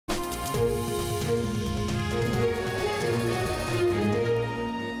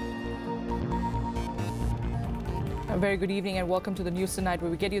very good evening and welcome to the News Tonight, where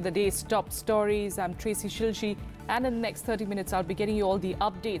we get you the day's top stories. I'm Tracy Shilshi, and in the next 30 minutes I'll be getting you all the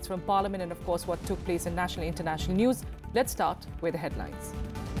updates from Parliament and of course what took place in national and international news. Let's start with the headlines.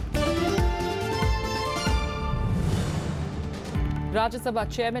 Rajya Sabha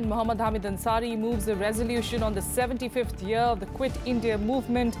Chairman Mohammad Hamid Ansari moves a resolution on the 75th year of the Quit India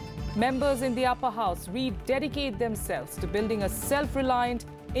movement. Members in the upper house rededicate themselves to building a self-reliant,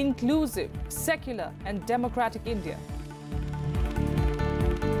 inclusive, secular and democratic India.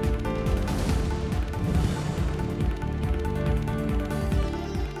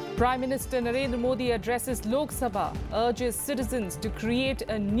 Prime Minister Narendra Modi addresses Lok Sabha, urges citizens to create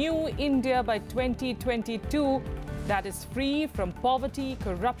a new India by 2022 that is free from poverty,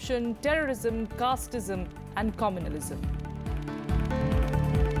 corruption, terrorism, casteism and communalism.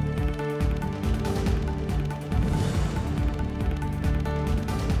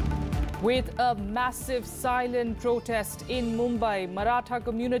 With a massive silent protest in Mumbai, Maratha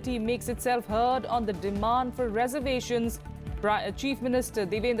community makes itself heard on the demand for reservations. Chief Minister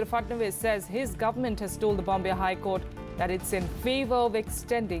Devendra Fadnavis says his government has told the Bombay High Court that it's in favour of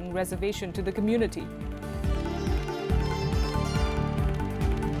extending reservation to the community.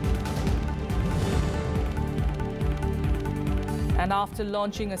 And after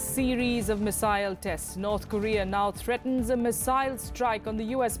launching a series of missile tests, North Korea now threatens a missile strike on the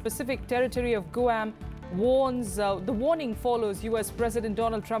US Pacific territory of Guam. The warning follows US President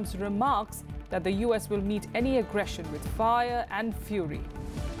Donald Trump's remarks that the US will meet any aggression with fire and fury.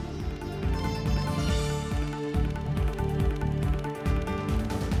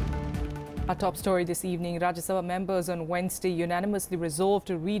 Our top story this evening: Rajya Sabha members on Wednesday unanimously resolved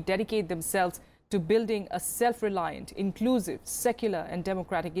to rededicate themselves to building a self-reliant, inclusive, secular and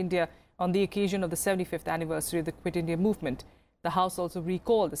democratic India on the occasion of the 75th anniversary of the Quit India movement. The House also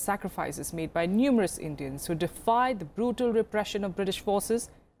recalled the sacrifices made by numerous Indians who defied the brutal repression of British forces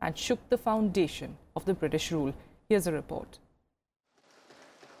and shook the foundation of the British rule. Here's a report.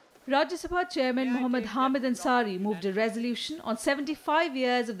 Rajya Sabha Chairman Mohammad Hamid Ansari moved a resolution on 75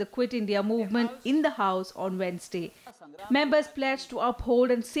 years of the Quit India movement in the House on Wednesday. Members pledged to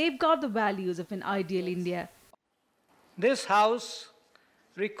uphold and safeguard the values of an ideal India. This House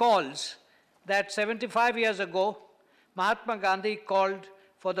recalls that 75 years ago, Mahatma Gandhi called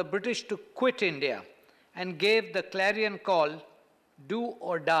for the British to quit India and gave the clarion call, "Do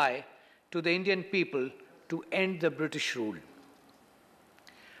or die," to the Indian people to end the British rule.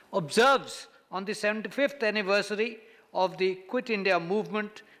 Observes on the 75th anniversary of the Quit India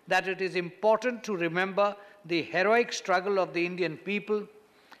movement that it is important to remember the heroic struggle of the Indian people,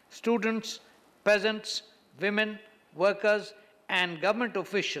 students, peasants, women, workers and government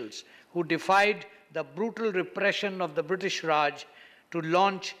officials who defied the brutal repression of the British Raj to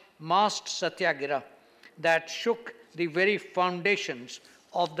launch massed satyagraha that shook the very foundations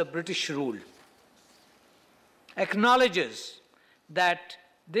of the British rule. Acknowledges that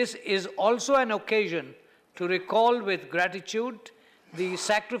this is also an occasion to recall with gratitude the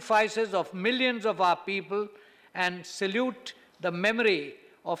sacrifices of millions of our people and salute the memory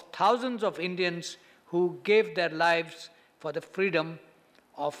of thousands of Indians who gave their lives for the freedom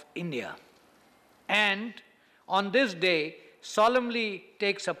of India. And on this day, solemnly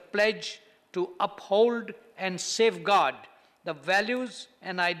takes a pledge to uphold and safeguard the values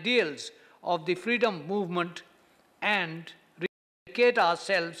and ideals of the freedom movement and dedicate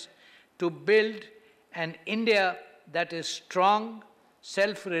ourselves to build an India that is strong,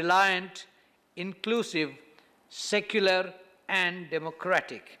 self-reliant, inclusive, secular and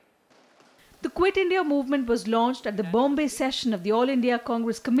democratic. The Quit India movement was launched at the Bombay session of the All India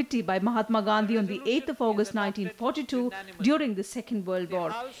Congress Committee by Mahatma Gandhi on the 8th of August 1942 during the Second World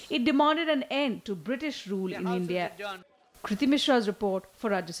War. It demanded an end to British rule in India. Kriti Mishra's report for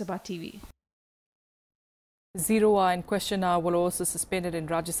Rajya Sabha TV. Zero hour and question hour were also suspended in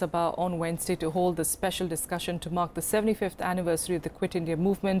Rajya Sabha on Wednesday to hold the special discussion to mark the 75th anniversary of the Quit India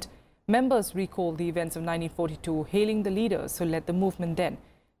movement. Members recalled the events of 1942, hailing the leaders who led the movement then.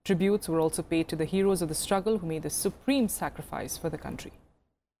 Tributes were also paid to the heroes of the struggle who made the supreme sacrifice for the country.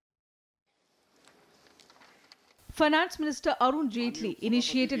 Finance Minister Arun Jaitley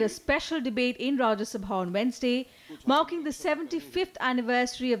initiated a special debate in Rajya Sabha on Wednesday, marking the 75th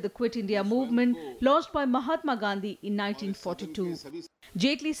anniversary of the Quit India movement launched by Mahatma Gandhi in 1942.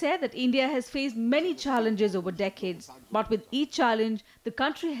 Jaitley said that India has faced many challenges over decades, but with each challenge, the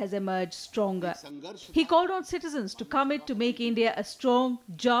country has emerged stronger. He called on citizens to commit to make India a strong,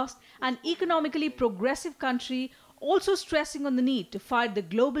 just and economically progressive country, also stressing on the need to fight the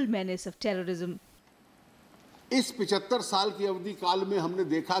global menace of terrorism. इस 75 साल की अवधि काल में हमने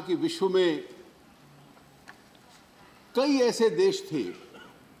देखा कि विश्व में कई ऐसे देश थे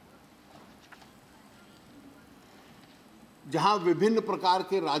जहां विभिन्न प्रकार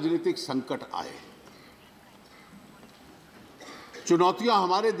के राजनीतिक संकट आए, चुनौतियां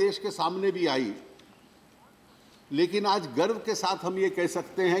हमारे देश के सामने भी आई, लेकिन आज गर्व के साथ हम ये कह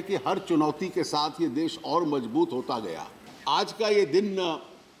सकते हैं कि हर चुनौती के साथ ये देश और मजबूत होता गया। आज का ये दिन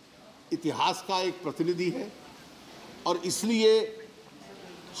इतिहास का एक प्रतिनिधि है और इसलिए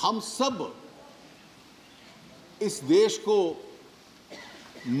हम सब इस देश को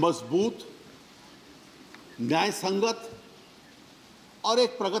मजबूत, न्यायसंगत और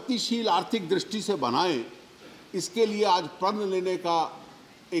एक प्रगतिशील आर्थिक दृष्टि से बनाएं, इसके लिए आज प्रण लेने का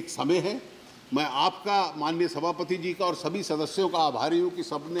एक समय है। मैं आपका, माननीय सभापति जी का और सभी सदस्यों का आभारी हूं कि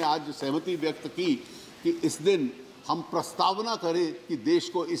सबने आज सहमति व्यक्त की कि इस दिन हम प्रस्तावना करें कि देश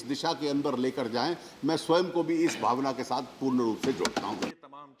को इस दिशा के अंदर लेकर जाएं। मैं स्वयं को भी इस भावना के साथ पूर्ण रूप से जोड़ता हूं।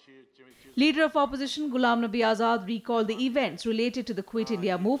 Leader of opposition Ghulam Nabi Azad recalled the events related to the Quit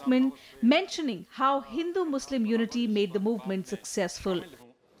India movement, mentioning how Hindu-Muslim unity made the movement successful.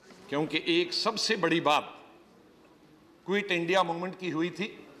 क्योंकि एक सबसे बड़ी बात क्विट इंडिया मूवमेंट की हुई थी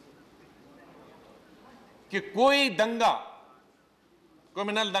कि कोई दंगा,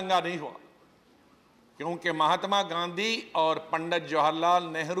 क्रिमिनल दंगा नहीं हुआ, क्योंकि महात्मा गांधी और पंडित जवाहरलाल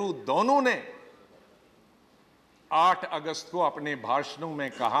नेहरू दोनों ने 8 अगस्त को अपने भाषणों में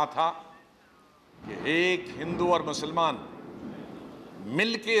कहा था कि एक हिंदू और मुसलमान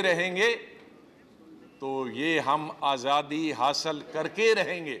मिलके रहेंगे तो ये हम आज़ादी हासिल करके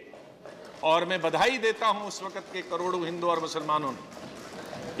रहेंगे। और मैं बधाई देता हूं उस वक्त के करोड़ों हिंदू और मुसलमानों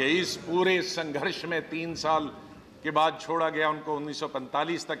ने कि इस पूरे संघर्ष में 3 साल के बाद छोड़ा गया उनको।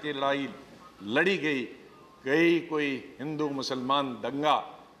 1945 तक ये लड़ाई लड़ी गई। कोई हिंदू मुसलमान दंगा,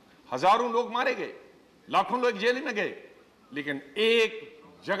 हजारों लोग मारे गए, लाखों लोग जेल में गए, लेकिन एक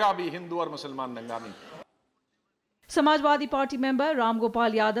जगह भी हिंदू और मुसलमान दंगा नहीं। Samajwadi Party member Ram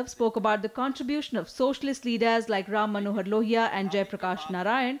Gopal Yadav spoke about the contribution of socialist leaders like Ram Manohar Lohia and Jai Prakash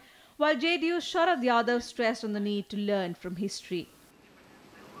Narayan, while JDU's Sharad Yadav stressed on the need to learn from history.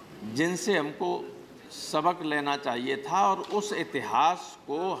 जिनसे हमको सबक लेना चाहिए था और उस इतिहास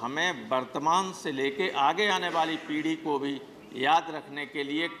को हमें वर्तमान से लेके आगे आने वाली पीढ़ी को भी याद रखने के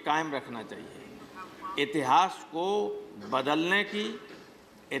लिए कायम रखना चाहिए। इतिहास को बदलने की,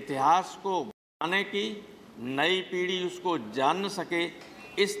 इतिहास को बनाने की, नई पीढ़ी उसको जान न सके,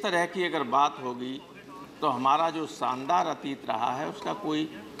 इस तरह की अगर बात होगी तो हमारा जो शानदार अतीत रहा है उसका कोई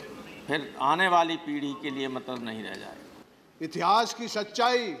फिर आने वाली पीढ़ी के लिए मतलब नहीं रह जाएगा। इतिहास की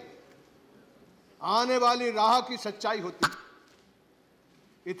सच्चाई आने वाली राह की सच्चाई होती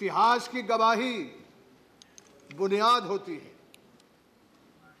है। इतिहास की गवाही बुनियाद होती है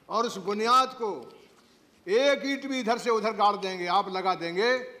और उस बुनियाद को एक ईंट भी इधर से उधर गाड़ देंगे, आप लगा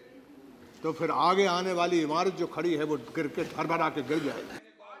देंगे तो फिर आगे आने वाली इमारत जो खड़ी है वो गिर के हरभरा के गिर जाएगी।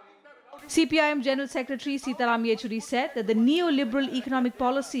 CPIM General Secretary Sitaram Yechuri said that the neoliberal economic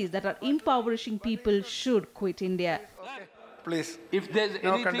policies that are impoverishing people should quit India. Please. If there's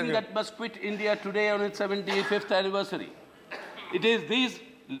anything that must quit India today on its 75th anniversary, it is these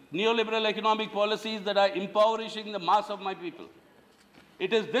neoliberal economic policies that are impoverishing the mass of my people.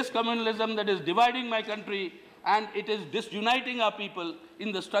 It is this communalism that is dividing my country, and it is disuniting our people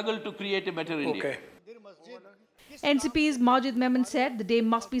in the struggle to create a better India. Okay. NCP's Majid Memon said the day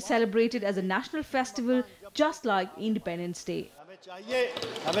must be celebrated as a national festival just like Independence Day.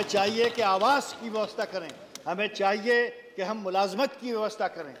 हमें चाहिए कि आवास की व्यवस्था करें, हमें चाहिए कि हम मुलाजमत की व्यवस्था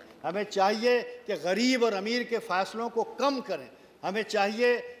करें, हमें चाहिए कि गरीब और अमीर के फासलों को कम करें, हमें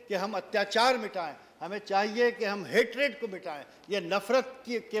चाहिए कि हम अत्याचार मिटाएं, हमें चाहिए कि हम हेट्रेड को मिटाएं। ये नफरत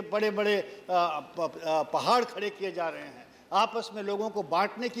के बड़े-बड़े पहाड़ खड़े किए जा रहे हैं, आपस में लोगों को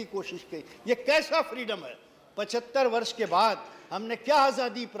बांटने की कोशिश की। ये कैसा फ्रीडम है? 75 वर्ष के बाद हमने क्या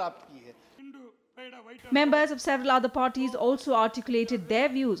आज़ादी प्राप्त की है? Members of several other parties also articulated their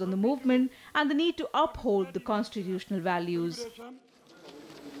views on the movement and the need to uphold the constitutional values.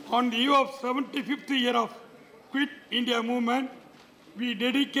 On the eve of 75th year of Quit India movement, we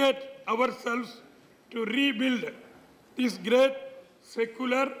dedicate ourselves to rebuild this great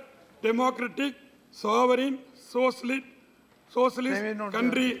secular, democratic, sovereign, socialist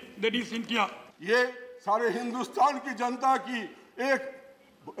country that is India. ये सारे हिंदुस्तान की जनता की एक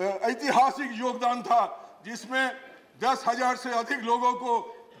ऐतिहासिक योगदान था, जिसमें 10,000 से अधिक लोगों को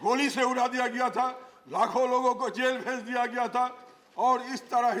गोली से उड़ा दिया गया था, लाखों लोगों को जेल भेज दिया गया था और इस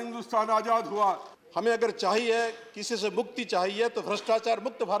तरह हिंदुस्तान आजाद हुआ। हमें अगर चाहिए, किसी से मुक्ति चाहिए तो भ्रष्टाचार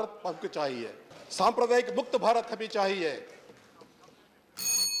मुक्त भारत हमको चाहिए, सांप्रदायिक मुक्त भारत हमें चाहिए,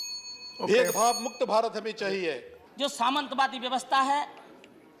 भेदभाव मुक्त भारत हमें चाहिए। जो सामंतवादी व्यवस्था है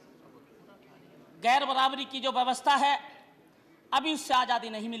गैर बराबरी की जो व्यवस्था है, अभी उससे आज़ादी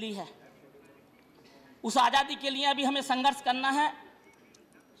नहीं मिली है। उस आज़ादी के लिए अभी हमें संघर्ष करना है।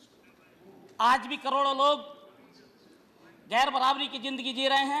 आज भी करोड़ों लोग गैर बराबरी की जिंदगी जी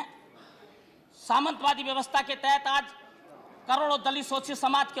रहे हैं। सामंतवादी व्यवस्था के तहत आज करोड़ों दलित शोषित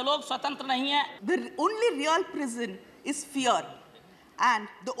समाज के लोग स्वतंत्र नहीं हैं। The only real prison is fear, and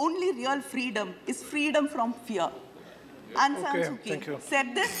the only real freedom is freedom from fear. Aung San Suu Kyi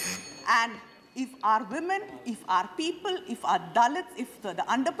said this, and if our women, if our people, if our Dalits, if the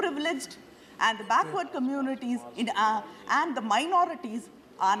underprivileged and the backward communities and the minorities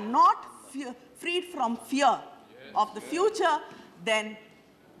are not freed from fear of the future, then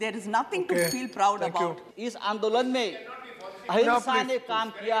there is nothing to feel proud about. इस आंदोलन में अहिंसा ने काम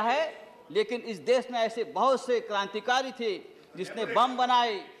किया है, लेकिन इस देश में ऐसे बहुत से क्रांतिकारी थे जिसने बम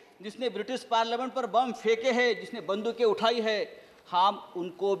बनाए, जिसने ब्रिटिश पार्लियामेंट पर बम फेंके हैं, जिसने बंदूकें उठाई है। हम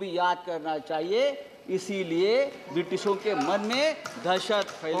उनको भी याद करना चाहिए, इसीलिए ब्रिटिशों के मन में दहशत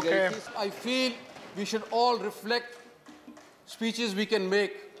फैल गई थी। I feel we should all reflect speeches we can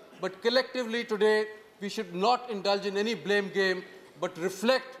make, but collectively today we should not indulge in any blame game, but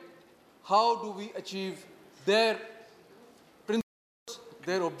reflect how do we achieve their principles,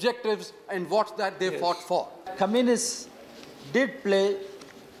 their objectives, and what that they fought for. Communists did play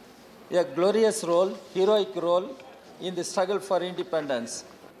a glorious role, heroic role in the struggle for independence.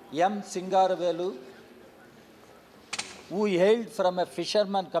 M. Singaravelu, who hailed from a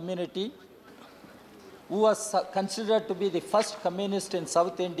fisherman community, who was considered to be the first communist in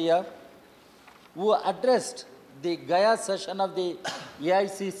South India, who addressed the Gaya session of the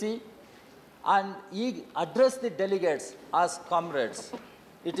AICC, and he addressed the delegates as comrades.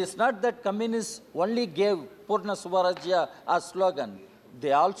 It is not that communists only gave Purna Swarajya as slogan.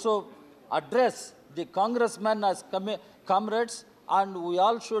 They also address the congressmen as comrades, and we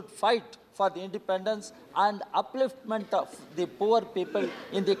all should fight for the independence and upliftment of the poor people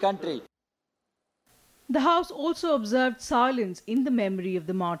in the country. The House also observed silence in the memory of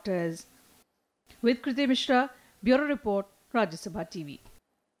the martyrs. With Kriti Mishra, Bureau Report, Rajya Sabha TV.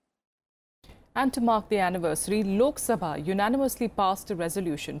 And to mark the anniversary, Lok Sabha unanimously passed a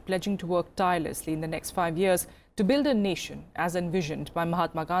resolution pledging to work tirelessly in the next 5 years to build a nation as envisioned by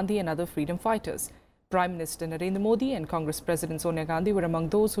Mahatma Gandhi and other freedom fighters. Prime Minister Narendra Modi and Congress President Sonia Gandhi were among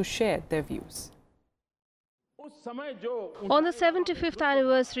those who shared their views. On the 75th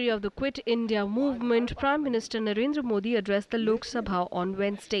anniversary of the Quit India movement, Prime Minister Narendra Modi addressed the Lok Sabha on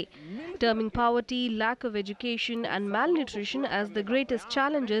Wednesday. Terming poverty, lack of education and malnutrition as the greatest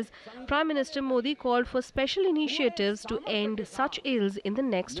challenges, Prime Minister Modi called for special initiatives to end such ills in the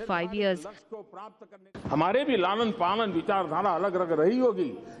next 5 years. हमारे भी लालन पालन विचारधारा अलग अलग रही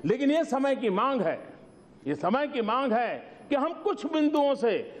होगी, लेकिन ये समय की मांग है, ये समय की मांग है कि हम कुछ बिंदुओं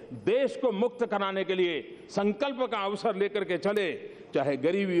से देश को मुक्त कराने के लिए संकल्प का अवसर लेकर के चले, चाहे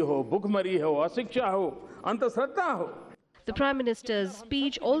गरीबी हो, भूखमरी हो, अशिक्षा हो, अंधश्रद्धा हो. The Prime Minister's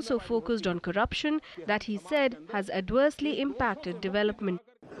speech also focused on corruption that he said has adversely impacted development.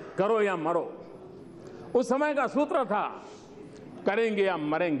 करो या मरो, उस समय का सूत्र था करेंगे या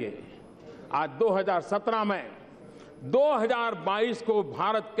मरेंगे. आज 2017 में 2022 को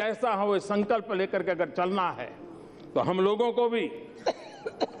भारत कैसा हो, इस संकल्प लेकर के अगर चलना है तो हम लोगों को भी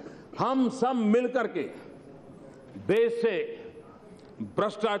हम सब मिलकर के देश से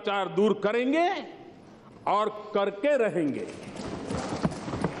भ्रष्टाचार दूर करेंगे और करके रहेंगे.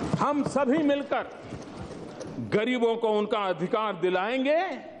 हम सभी मिलकर गरीबों को उनका अधिकार दिलाएंगे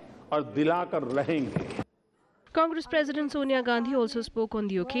और दिलाकर रहेंगे. Congress President Sonia Gandhi also spoke on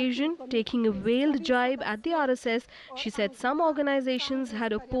the occasion. Taking a veiled jibe at the RSS, she said some organizations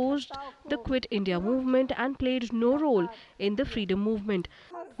had opposed the Quit India movement and played no role in the freedom movement.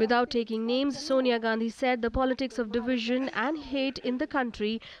 Without taking names, Sonia Gandhi said the politics of division and hate in the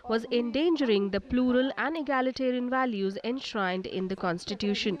country was endangering the plural and egalitarian values enshrined in the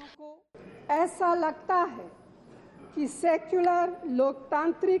Constitution. ऐसा लगता है कि secular,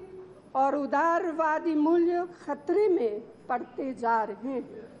 लोकतांत्रिक और उदारवादी मूल्य खतरे में पड़ते जा रहे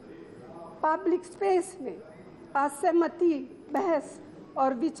हैं. पब्लिक स्पेस में असहमति, बहस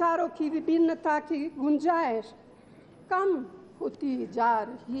और विचारों की विभिन्नता की गुंजाइश कम होती जा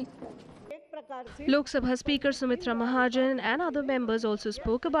रही है. Lok Sabha Speaker Sumitra Mahajan and other members also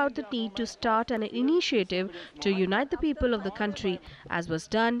spoke about the need to start an initiative to unite the people of the country, as was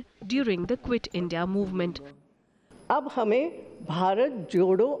done during the Quit India movement. अब हमें भारत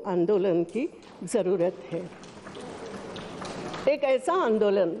जोड़ो आंदोलन की ज़रूरत है. एक ऐसा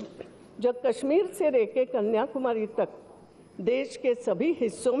आंदोलन जो कश्मीर से लेकर कन्याकुमारी तक देश के सभी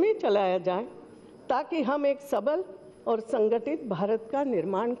हिस्सों में चलाया जाए, ताकि हम एक सबल, और संगठित भारत का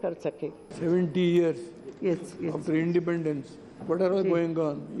निर्माण कर सके। 70 years yes. after independence, what are going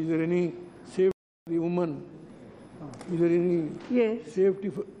on? Is there any safety for the woman? Is there any safety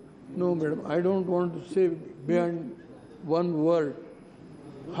for... No, madam, I don't want to say beyond one word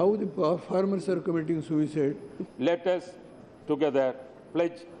how the farmers are committing suicide. Let us together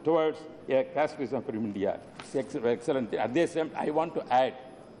pledge towards a caste-free for India. It's excellent. At the same time, I want to add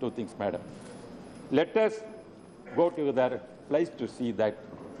 2 things, madam. Let us go together, pledge to see that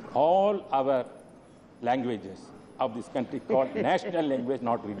all our languages of this country called national language,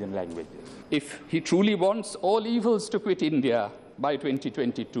 not regional languages. If he truly wants all evils to quit India by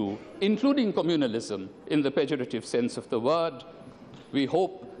 2022, including communalism in the pejorative sense of the word, we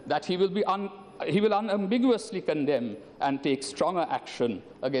hope that he will unambiguously condemn and take stronger action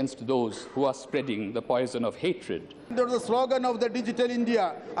against those who are spreading the poison of hatred. The slogan of the digital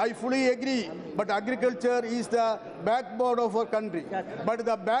India, I fully agree, but agriculture is the backbone of our country. But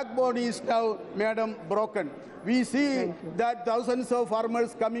the backbone is now, madam, broken. We see that thousands of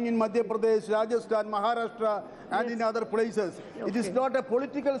farmers coming in Madhya Pradesh, Rajasthan, Maharashtra, and in other places. It is not a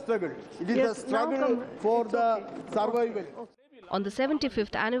political struggle. It is a struggle for the survival. On the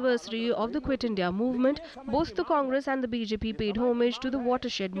 75th anniversary of the Quit India movement, both the Congress and the BJP paid homage to the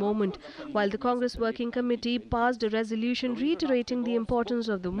watershed moment. While the Congress Working Committee passed a resolution reiterating the importance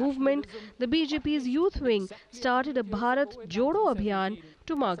of the movement, the BJP's youth wing started a Bharat Jodo Abhiyan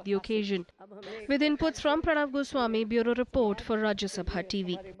to mark the occasion. With inputs from Pranav Goswami, Bureau Report for Rajya Sabha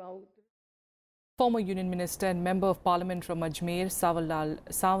TV. Former Union Minister and Member of Parliament from Ajmer,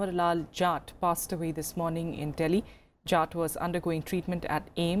 Savarlal Jat, passed away this morning in Delhi. Jat was undergoing treatment at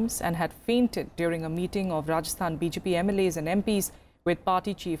AIIMS and had fainted during a meeting of Rajasthan BJP MLAs and MPs with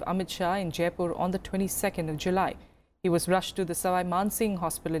Party Chief Amit Shah in Jaipur on the 22nd of July. He was rushed to the Savai Mansingh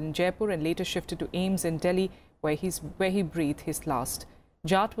Hospital in Jaipur and later shifted to AIIMS in Delhi, where he breathed his last.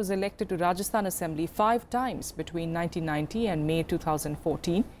 Jat was elected to Rajasthan Assembly 5 times between 1990 and May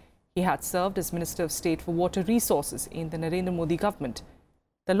 2014. He had served as Minister of State for Water Resources in the Narendra Modi government.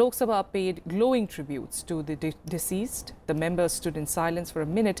 The Lok Sabha paid glowing tributes to the deceased. The members stood in silence for a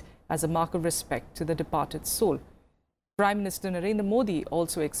minute as a mark of respect to the departed soul. Prime Minister Narendra Modi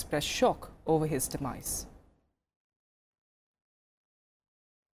also expressed shock over his demise.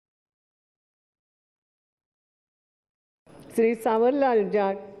 Shri Sawarlal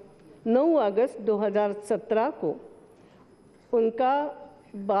Jat 9 अगस्त 2017 को उनका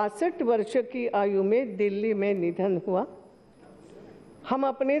 62 वर्ष की आयु में दिल्ली में निधन हुआ। हम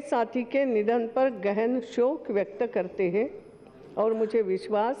अपने साथी के निधन पर गहन शोक व्यक्त करते हैं और मुझे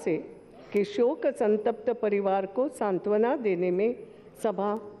विश्वास है कि शोक संतप्त परिवार को सांत्वना देने में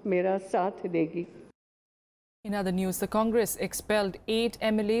सभा मेरा साथ देगी। In other news, the Congress expelled 8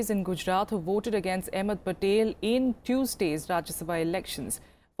 MLAs in Gujarat who voted against Ahmed Patel in Tuesday's Rajya Sabha elections.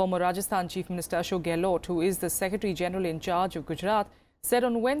 Former Rajasthan Chief Minister Ashok Gehlot, who is the Secretary General in charge of Gujarat, said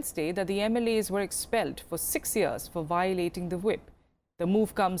on Wednesday that the MLAs were expelled for 6 years for violating the whip. The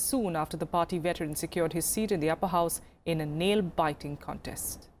move comes soon after the party veteran secured his seat in the upper house in a nail-biting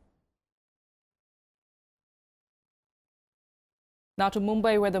contest. Now to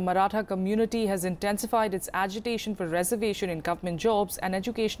Mumbai, where the Maratha community has intensified its agitation for reservation in government jobs and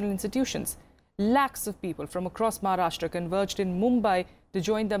educational institutions. Lakhs of people from across Maharashtra converged in Mumbai to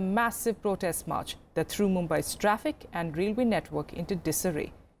join the massive protest march that threw Mumbai's traffic and railway network into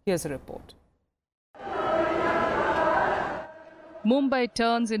disarray. Here's a report. Mumbai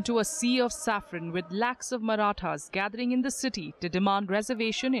turns into a sea of saffron with lakhs of Marathas gathering in the city to demand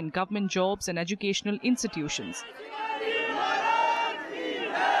reservation in government jobs and educational institutions.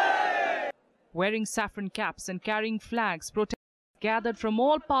 Wearing saffron caps and carrying flags, protesters gathered from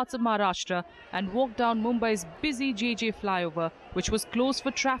all parts of Maharashtra and walked down Mumbai's busy JJ flyover, which was closed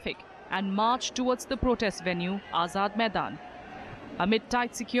for traffic, and marched towards the protest venue, Azad Maidan. Amid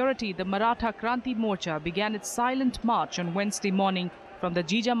tight security, the Maratha Kranti Morcha began its silent march on Wednesday morning from the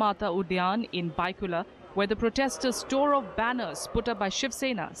Jijamata Udyan in Baikula, where the protesters tore off banners put up by Shiv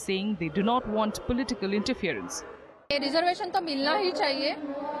Sena saying they do not want political interference. Reservation तो मिलना ही चाहिए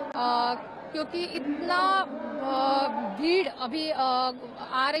क्योंकि इतना भीड़ अभी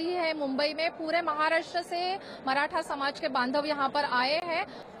आ रही है मुंबई में। पूरे महाराष्ट्र से मराठा समाज के बांधव यहाँ पर आए हैं।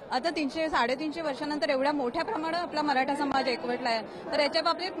 आता 300-350 वर्षानंतर एवढ्या मोठ्या प्रमाणात आपला मराठा समाज एकवटला आहे, तर याच्या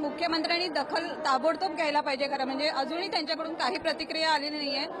बाबतीत मुख्यमंत्र्यांनी दखल ताबडतोब घ्यायला पाहिजे। खरं म्हणजे अजूनही त्यांच्याकडून काही प्रतिक्रिया आली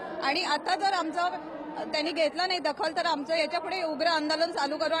नाहीये आणि आता जर आमचं त्यांनी घेतला नाही दखल तर आमचं याच्यापुढे उग्र आंदोलन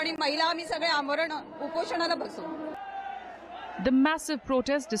चालू करू आणि महिला आम्ही सगळे आमरण उपोषणाला बसू। The massive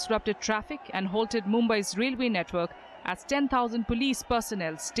protest disrupted traffic and halted Mumbai's railway network as 10,000 police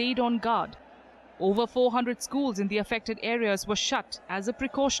personnel stayed on guard. Over 400 schools in the affected areas were shut as a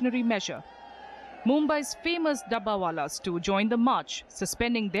precautionary measure. Mumbai's famous Dabbawalas too joined the march,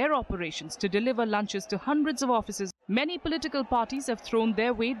 suspending their operations to deliver lunches to hundreds of offices. Many political parties have thrown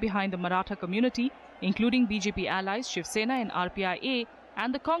their weight behind the Maratha community, including BJP allies Shiv Sena and RPIA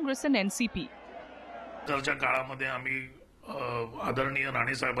and the Congress and NCP. चर्चा काळामध्ये आम्ही आदरणीय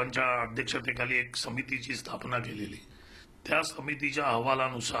राणे साहेबांच्या अध्यक्षतेखाली एक समितीची स्थापना केलेली. त्या समितीच्या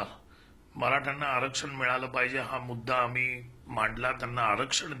अहवालानुसार मराठ्यांना आरक्षण मिळालं पाहिजे हा मुद्दा आम्ही मांडला, त्यांना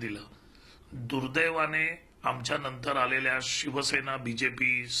आरक्षण दिलं. दुर्दैवाने आमच्या नंतर आलेल्या शिवसेना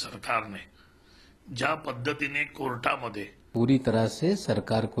बीजेपी सरकारने ज्या पद्धतीने कोर्टामध्ये पूरी तरह से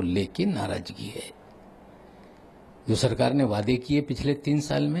सरकार को लेके नाराजगी है. जो सरकार ने वादे किए पिछले 3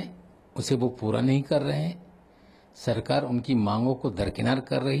 साल में उसे वो पूरा नहीं कर रहे हैं. सरकार उनकी मांगों को दरकिनार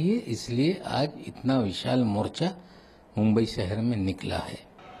कर रही है, इसलिए आज इतना विशाल मोर्चा मुंबई शहर में निकला है.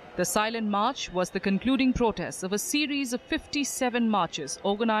 The silent march was the concluding protest of a series of 57 marches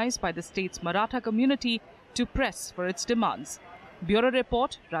organized by the state's Maratha community to press for its demands. Bureau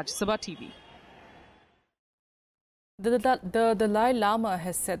Report, Rajya Sabha TV. The Dalai Lama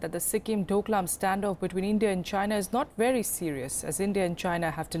has said that the Sikkim-Doklam standoff between India and China is not very serious, as India and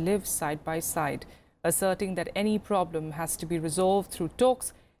China have to live side by side, asserting that any problem has to be resolved through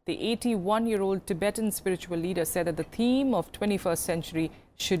talks. The 81-year-old Tibetan spiritual leader said that the theme of 21st century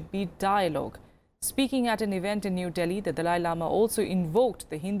should be dialogue. Speaking at an event in New Delhi, the Dalai Lama also invoked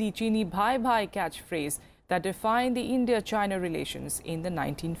the Hindi-Chini Bhai Bhai catchphrase that defined the India-China relations in the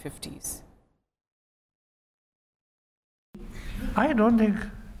 1950s. I don't think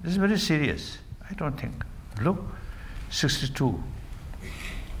this is very serious. I don't think. Look, 62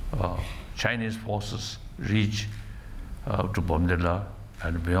 Chinese forces reach to Bomdila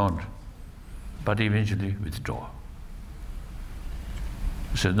and beyond, but eventually withdraw.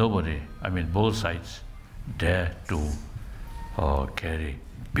 So nobody, I mean both sides, dare to carry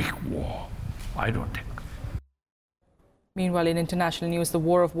big war. I don't think. Meanwhile, in international news, the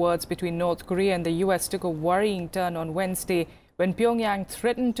war of words between North Korea and the US took a worrying turn on Wednesday when Pyongyang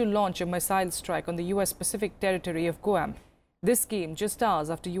threatened to launch a missile strike on the US Pacific territory of Guam. This came just hours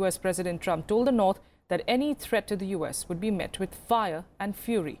after US President Trump told the North that any threat to the US would be met with fire and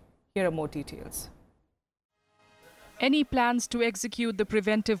fury. Here are more details. Any plans to execute the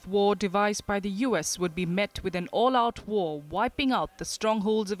preventive war devised by the US would be met with an all-out war, wiping out the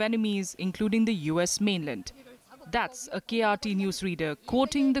strongholds of enemies, including the US mainland. That's a KRT newsreader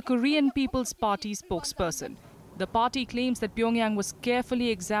quoting the Korean People's Party spokesperson. The party claims that Pyongyang was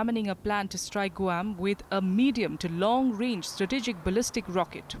carefully examining a plan to strike Guam with a medium to long-range strategic ballistic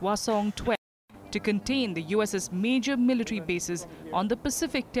rocket, Hwasong-12, to contain the US's major military bases on the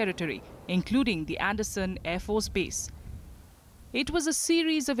Pacific territory, including the Andersen Air Force Base. It was a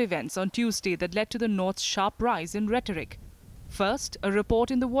series of events on Tuesday that led to the North's sharp rise in rhetoric. First, a report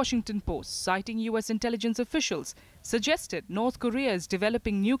in the Washington Post citing US intelligence officials suggested North Korea is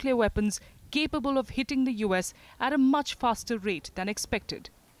developing nuclear weapons capable of hitting the US at a much faster rate than expected.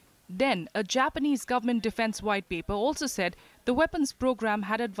 Then, a Japanese government defense white paper also said the weapons program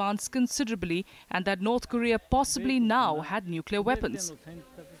had advanced considerably and that North Korea possibly now had nuclear weapons.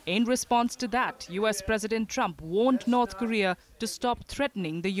 In response to that, US President Trump warned North Korea to stop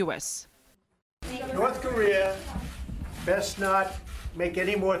threatening the US. North Korea best not make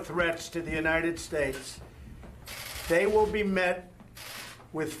any more threats to the United States. They will be met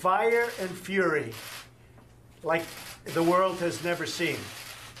with fire and fury like the world has never seen.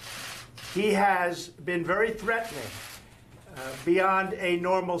 He has been very threatening beyond a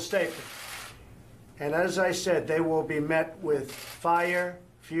normal statement. And as I said, they will be met with fire,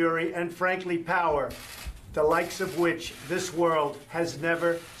 fury, and frankly power, the likes of which this world has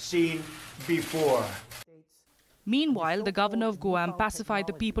never seen before. Meanwhile, the governor of Guam pacified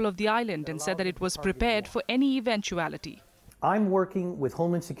the people of the island and said that it was prepared for any eventuality. I'm working with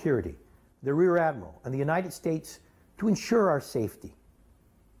Homeland Security, the Rear Admiral, and the United States to ensure our safety.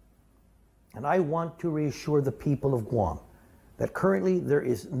 And I want to reassure the people of Guam that currently there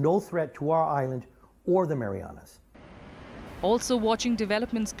is no threat to our island or the Marianas. Also watching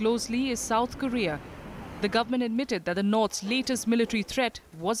developments closely is South Korea. The government admitted that the North's latest military threat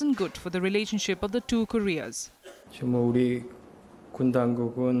wasn't good for the relationship of the two Koreas. 우리 군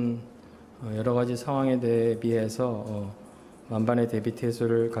당국은 여러 가지 상황에 대비해서 만반의 대비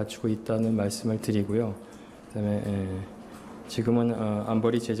태세를 갖추고 있다는 말씀을 드리고요. 그다음에 지금은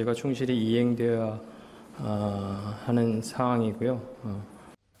안보리 제재가 충실히 이행되어야 하는 상황이고요.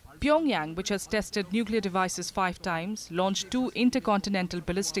 Pyongyang, which has tested nuclear devices 5 times, launched 2 intercontinental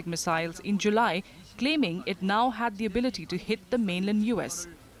ballistic missiles in July, claiming it now had the ability to hit the mainland US.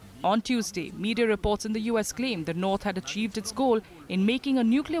 On Tuesday, media reports in the US claimed the North had achieved its goal in making a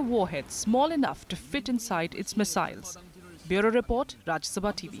nuclear warhead small enough to fit inside its missiles. Bureau Report, Rajya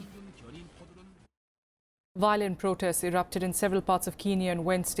Sabha TV. Violent protests erupted in several parts of Kenya on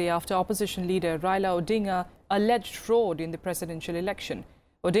Wednesday after opposition leader Raila Odinga alleged fraud in the presidential election.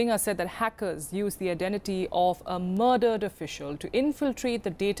 Odinga said that hackers used the identity of a murdered official to infiltrate the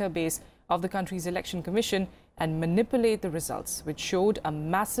database of the country's election commission and manipulate the results, which showed a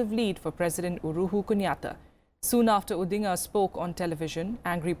massive lead for President Uhuru Kenyatta. Soon after Odinga spoke on television,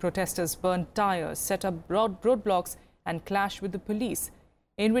 angry protesters burned tires, set up roadblocks and clashed with the police.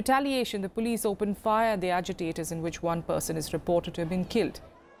 In retaliation, the police opened fire at the agitators, in which one person is reported to have been killed.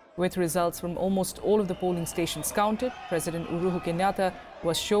 With results from almost all of the polling stations counted, President Uhuru Kenyatta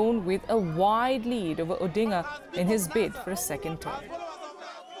was shown with a wide lead over Odinga in his bid for a second term.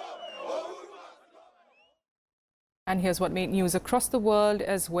 And here's what made news across the world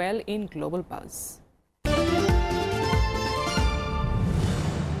as well in Global Buzz. A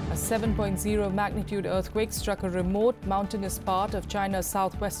 7.0 magnitude earthquake struck a remote mountainous part of China's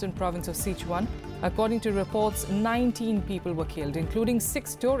southwestern province of Sichuan. According to reports, 19 people were killed, including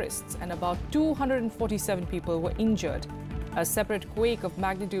 6 tourists, and about 247 people were injured. A separate quake of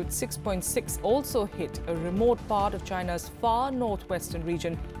magnitude 6.6 also hit a remote part of China's far northwestern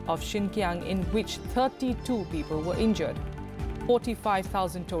region of Xinjiang, in which 32 people were injured.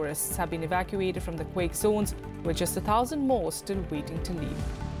 45,000 tourists have been evacuated from the quake zones, with just 1,000 more still waiting to leave.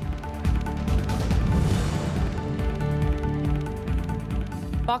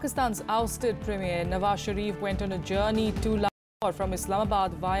 Pakistan's ousted Premier Nawaz Sharif went on a journey to Lahore from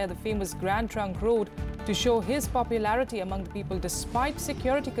Islamabad via the famous Grand Trunk Road to show his popularity among the people despite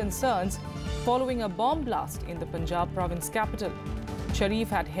security concerns following a bomb blast in the Punjab province capital. Sharif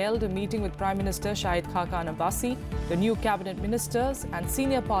had held a meeting with Prime Minister Shahid Khaqan Abbasi, the new cabinet ministers and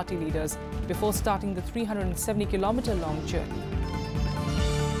senior party leaders before starting the 370-kilometer-long journey.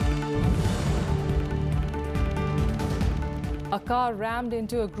 A car rammed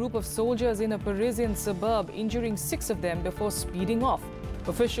into a group of soldiers in a Parisian suburb, injuring 6 of them before speeding off.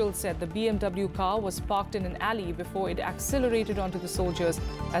 Officials said the BMW car was parked in an alley before it accelerated onto the soldiers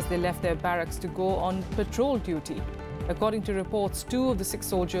as they left their barracks to go on patrol duty. According to reports, 2 of the 6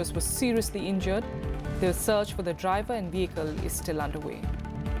 soldiers were seriously injured. The search for the driver and vehicle is still underway.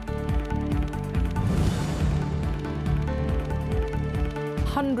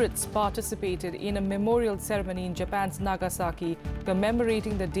 Hundreds participated in a memorial ceremony in Japan's Nagasaki,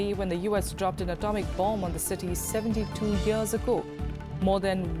 commemorating the day when the US dropped an atomic bomb on the city 72 years ago. More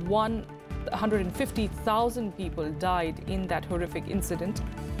than 150,000 people died in that horrific incident.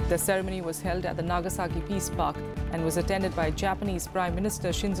 The ceremony was held at the Nagasaki Peace Park and was attended by Japanese Prime Minister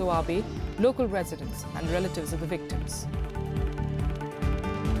Shinzo Abe, local residents and relatives of the victims.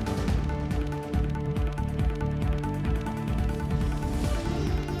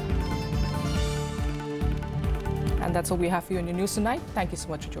 And that's all we have for you in your news tonight. Thank you so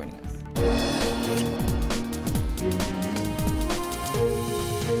much for joining us.